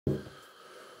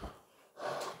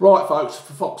Right, folks,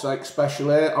 for fuck's sake, special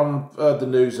here. I've heard the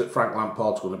news that Frank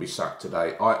Lampard's going to be sacked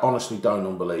today. I honestly don't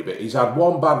unbelieve it. He's had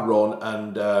one bad run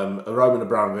and Roman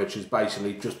Abramovich has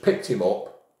basically just picked him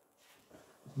up,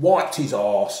 wiped his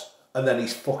arse, and then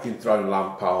he's fucking thrown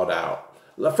Lampard out.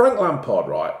 Frank Lampard,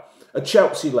 right, a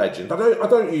Chelsea legend. I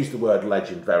don't use the word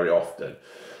legend very often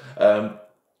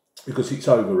because it's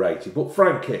overrated, but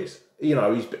Frank is. You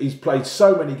know, he's played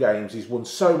so many games, he's won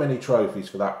so many trophies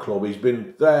for that club, he's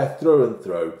been there through and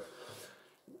through,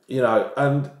 you know,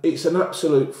 and it's an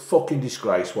absolute fucking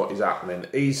disgrace what is happening.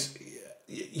 He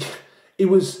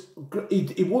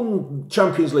won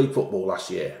Champions League football last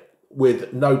year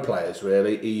with no players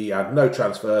really. He had no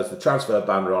transfers, the transfer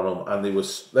ban on them, and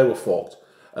they were fucked.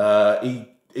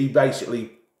 He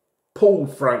basically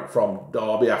pulled Frank from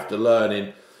Derby after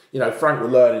learning, you know, Frank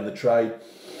was learning the trade.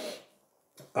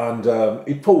 And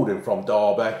he pulled him from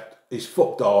Derby. He's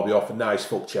fucked Derby off, and now he's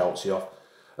fucked Chelsea off.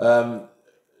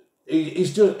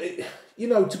 He's just, you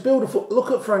know, to build a foot.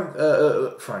 Look at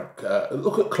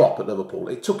look at Klopp at Liverpool.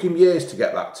 It took him years to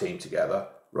get that team together,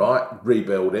 right?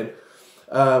 Rebuilding.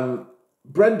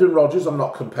 Brendan Rodgers. I'm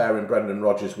not comparing Brendan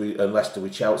Rodgers and Leicester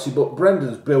with Chelsea, but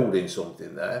Brendan's building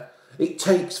something there. It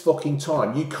takes fucking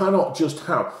time. You cannot just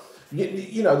have,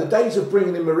 you know, the days of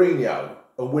bringing in Mourinho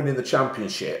and winning the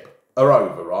Championship are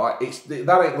over, right?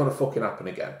 That ain't going to fucking happen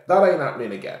again. That ain't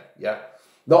happening again, yeah?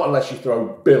 Not unless you throw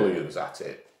billions at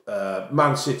it.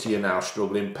 Man City are now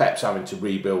struggling. Pep's having to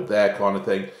rebuild their kind of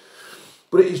thing.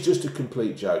 But it is just a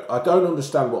complete joke. I don't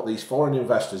understand what these foreign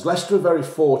investors... Leicester are very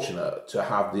fortunate to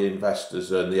have the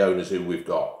investors and the owners who we've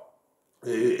got.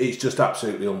 It's just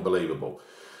absolutely unbelievable.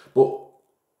 But,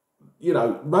 you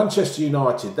know, Manchester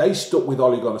United, they stuck with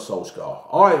Ole Gunnar Solskjaer.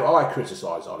 I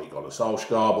criticise Ole Gunnar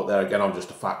Solskjaer, but there again, I'm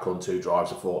just a fat cunt who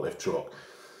drives a forklift truck.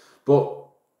 But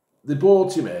they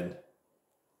brought him in,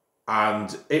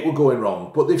 and it was going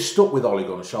wrong. But they've stuck with Ole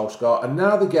Gunnar Solskjaer, and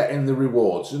now they're getting the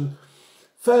rewards. And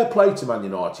fair play to Man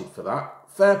United for that.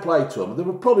 Fair play to them. There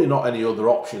were probably not any other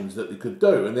options that they could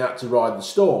do, and they had to ride the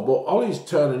storm. But Ole's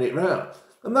turning it round.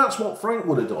 And that's what Frank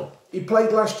would have done. He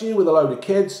played last year with a load of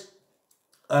kids,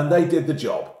 and they did the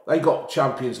job. They got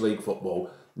Champions League football.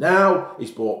 Now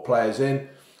he's brought players in.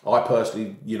 I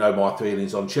personally, you know my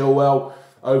feelings on Chilwell.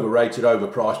 Overrated,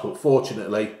 overpriced, but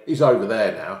fortunately he's over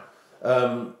there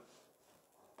now.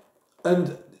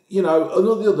 And, you know,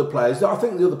 the other players, I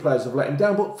think the other players have let him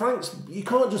down. But Frank's, you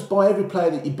can't just buy every player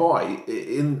that you buy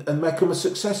and make them a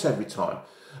success every time.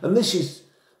 And this is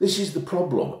the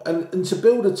problem. And to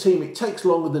build a team, it takes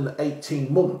longer than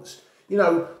 18 months. You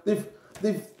know,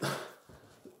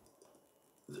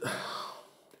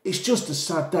 it's just a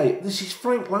sad day. This is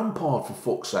Frank Lampard, for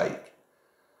fuck's sake.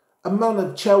 A man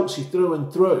of Chelsea through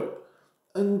and through.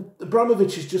 And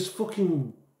Abramovich has just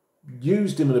fucking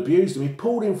used him and abused him. He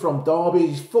pulled him from Derby,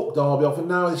 he's fucked Derby off, and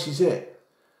now this is it.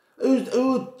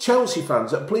 Who are Chelsea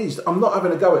fans that pleased? I'm not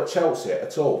having a go at Chelsea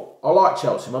at all. I like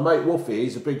Chelsea. My mate Woofy,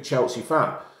 he's a big Chelsea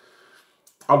fan.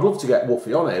 I'd love to get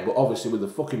Woofy on here, but obviously with the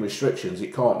fucking restrictions,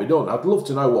 it can't be done. I'd love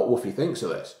to know what Woofy thinks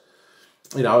of this.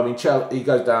 You know, I mean, he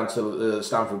goes down to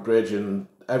Stamford Bridge and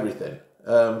everything,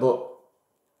 but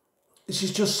this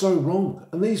is just so wrong.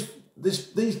 And these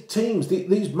teams,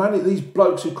 these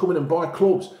blokes who come in and buy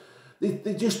clubs,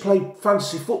 they just play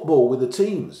fantasy football with the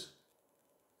teams.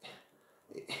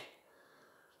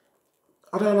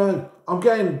 I don't know. I'm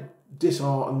getting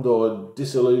disheartened or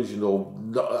disillusioned, or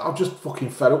I'm just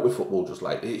fucking fed up with football just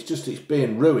lately. It's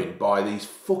being ruined by these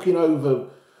fucking over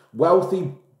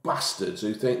wealthy bastards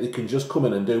who think they can just come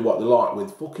in and do what they like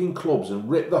with fucking clubs and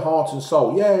rip the heart and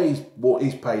soul. Yeah,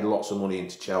 he's paid lots of money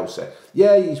into Chelsea.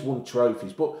 Yeah, he's won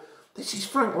trophies, but this is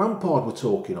Frank Lampard we're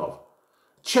talking of.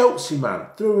 Chelsea man,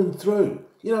 through and through.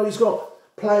 You know, he's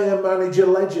got player, manager,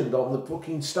 legend on the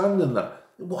fucking stand and that.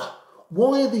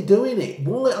 Why are they doing it?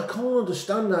 Why? I can't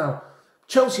understand now.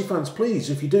 Chelsea fans,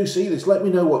 please, if you do see this, let me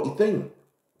know what you think.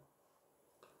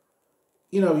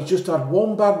 You know, he's just had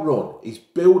one bad run. He's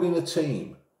building a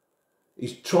team.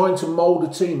 He's trying to mould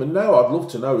a team. And now I'd love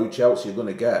to know who Chelsea are going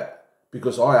to get,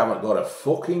 because I haven't got a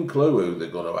fucking clue who they're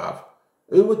going to have.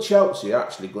 Who are Chelsea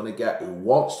actually going to get who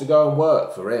wants to go and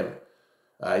work for him?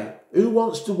 Eh? Who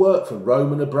wants to work for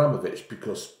Roman Abramovich?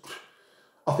 Because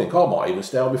I think I might even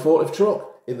stay on my forklift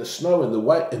truck in the snow, in the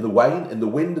wind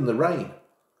and the rain.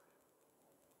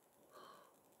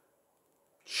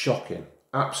 Shocking.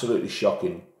 Absolutely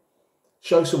shocking.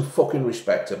 Show some fucking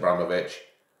respect, Abramovich.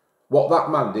 What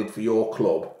that man did for your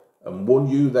club and won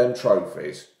you them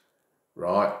trophies,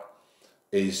 right,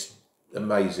 is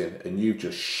amazing. And you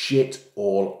just shit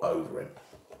all over him.